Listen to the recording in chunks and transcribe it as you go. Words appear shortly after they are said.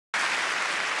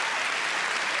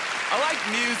I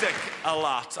like music a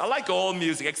lot. I like all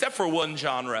music, except for one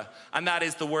genre, and that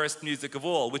is the worst music of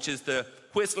all, which is the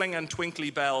whistling and twinkly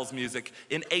bells music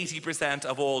in 80%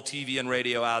 of all TV and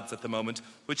radio ads at the moment,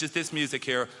 which is this music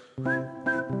here.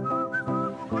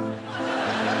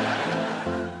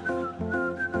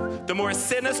 The more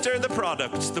sinister the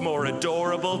product, the more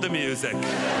adorable the music. Go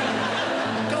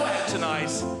out tonight,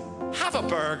 have a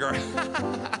burger.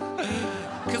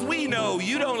 Because we know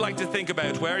you don't like to think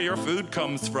about where your food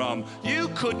comes from. You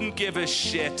couldn't give a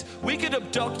shit. We could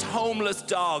abduct homeless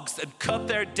dogs and cut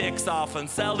their dicks off and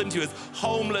sell them to you as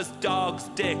homeless dogs'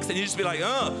 dicks. And you just be like,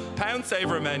 pound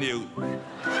saver menu.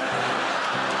 At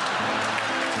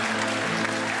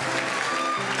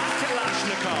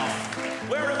Kalashnikov,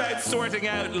 we're about sorting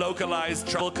out localized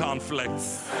trouble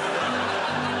conflicts.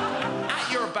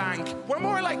 Your bank, we're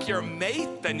more like your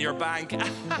mate than your bank. Sure,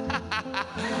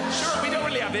 we don't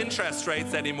really have interest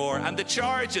rates anymore, and the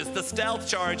charges, the stealth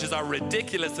charges, are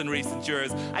ridiculous in recent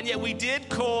years, and yet we did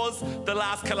cause the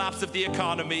last collapse of the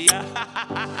economy. And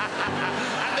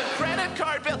the credit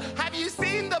card bill, have you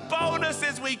seen the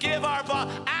bonuses we give our boss?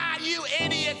 You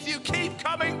idiots, you keep